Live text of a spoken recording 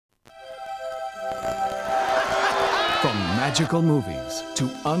magical movies to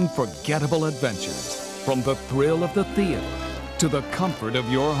unforgettable adventures, from the thrill of the theater to the comfort of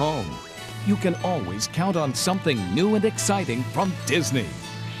your home, you can always count on something new and exciting from Disney.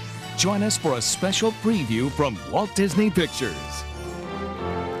 Join us for a special preview from Walt Disney Pictures.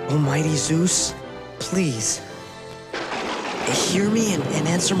 Almighty Zeus, please, hear me and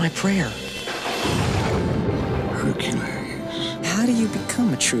answer my prayer. Hercules. How do you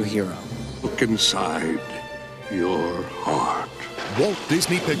become a true hero? Look inside your heart. Walt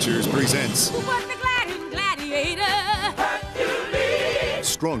Disney Pictures presents Who was the gladiator? Hercules!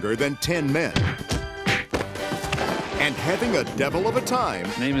 Stronger Than 10 Men. And having a devil of a time.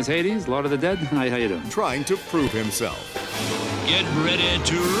 Name is Hades, Lord of the Dead. Hi, how you doing? Trying to prove himself. Get ready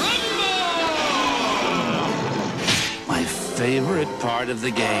to rumble! My favorite part of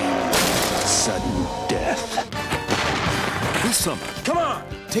the game, sudden death. This summer, Come on!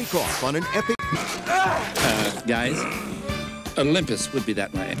 take off on an epic... Guys, Olympus would be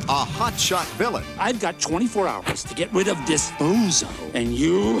that way. A hotshot villain. I've got 24 hours to get rid of this bozo, and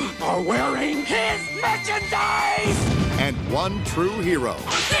you are wearing his merchandise! And one true hero.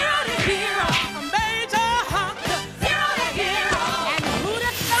 Zero to hero, a major hunter. Zero to hero, and who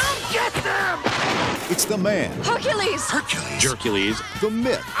to come? Get them! It's the man, Hercules! Hercules. the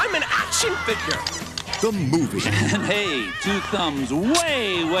myth, I'm an action figure! the movie. And hey, 2 thumbs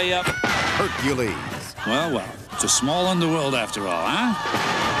way, way up. Hercules. Well, well, it's a small underworld after all,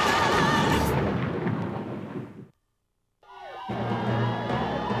 huh?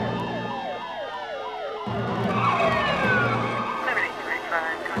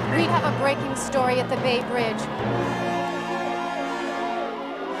 We have a breaking story at the Bay Bridge.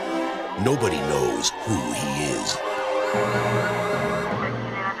 Nobody knows who he is.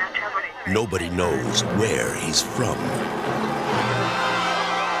 Nobody knows where he's from.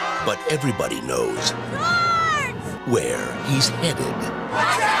 But everybody knows where he's headed.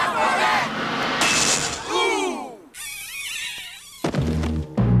 Watch out for it!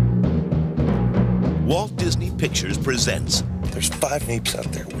 Walt Disney Pictures presents There's 5 apes out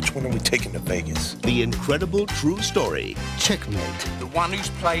there. Which one are we taking to Vegas? the incredible true story Checkmate. The one who's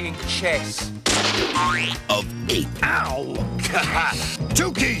playing chess. of Ape. Ow!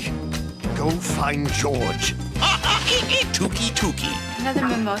 Dookie! Go find George. Tookie Tookie, Another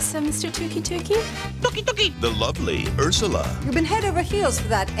mimosa, Mr. Tookie Tookie? the lovely Ursula, You've been head over heels for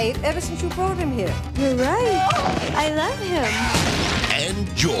that ape ever since you brought him here. You're right. I love him.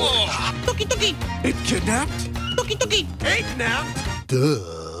 and George. Ape kidnapped? Ape napped?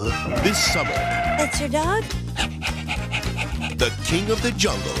 Duh. This summer, That's your dog? the king of the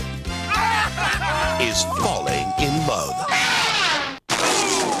jungle is falling in love.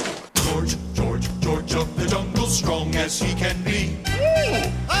 George of the jungle, strong as he can be.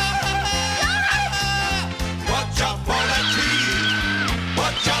 Watch out for that tree.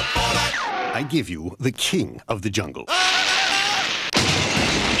 Watch out for that. I give you the king of the jungle.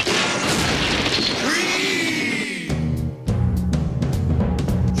 Tree.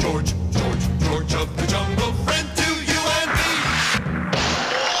 George of the jungle, friend to you and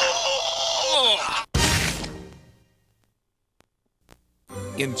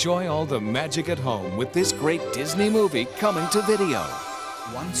me. Enjoy all the magic at home with this great Disney movie coming to video.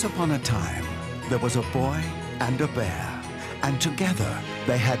 Once upon a time, there was a boy and a bear, and together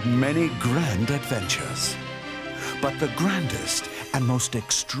they had many grand adventures. But the grandest and most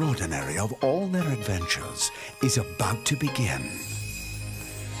extraordinary of all their adventures is about to begin.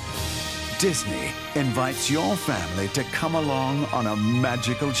 Disney invites your family to come along on a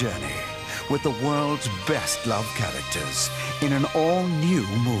magical journey with the world's best loved characters in an all-new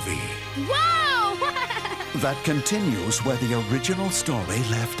movie. Wow! That continues where the original story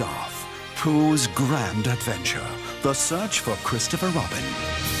left off. Pooh's Grand Adventure, The Search for Christopher Robin.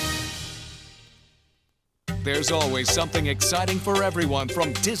 There's always something exciting for everyone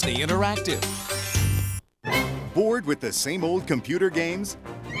from Disney Interactive. Bored with the same old computer games?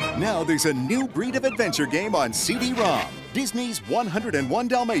 Now there's a new breed of adventure game on CD-ROM. Disney's 101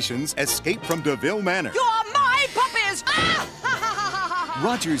 Dalmatians Escape from DeVil Manor. You're my puppies!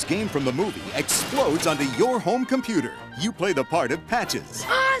 Roger's game from the movie explodes onto your home computer. You play the part of Patches.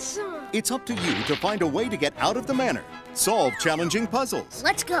 Awesome! It's up to you to find a way to get out of the manor, solve challenging puzzles,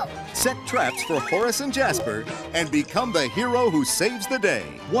 Let's go. set traps for Horace and Jasper, and become the hero who saves the day.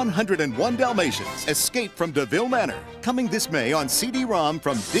 101 Dalmatians Escape from DeVil Manor. Coming this May on CD-ROM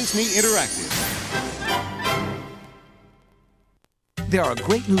from Disney Interactive. There are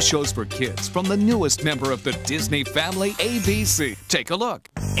great new shows for kids from the newest member of the Disney family, ABC. Take a look.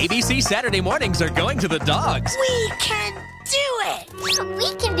 ABC Saturday mornings are going to the dogs. We can do it! We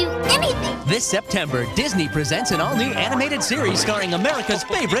can do anything This September, Disney presents an all-new animated series starring America's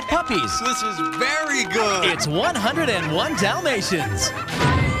favorite puppies. This is very good. It's 101 Dalmatians.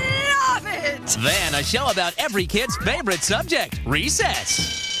 Love it! Then a show about every kid's favorite subject,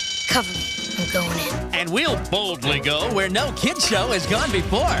 recess. Cover me. I'm going in. And we'll boldly go where no kid show has gone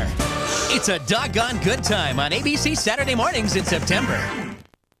before. It's a doggone good time on ABC Saturday mornings in September.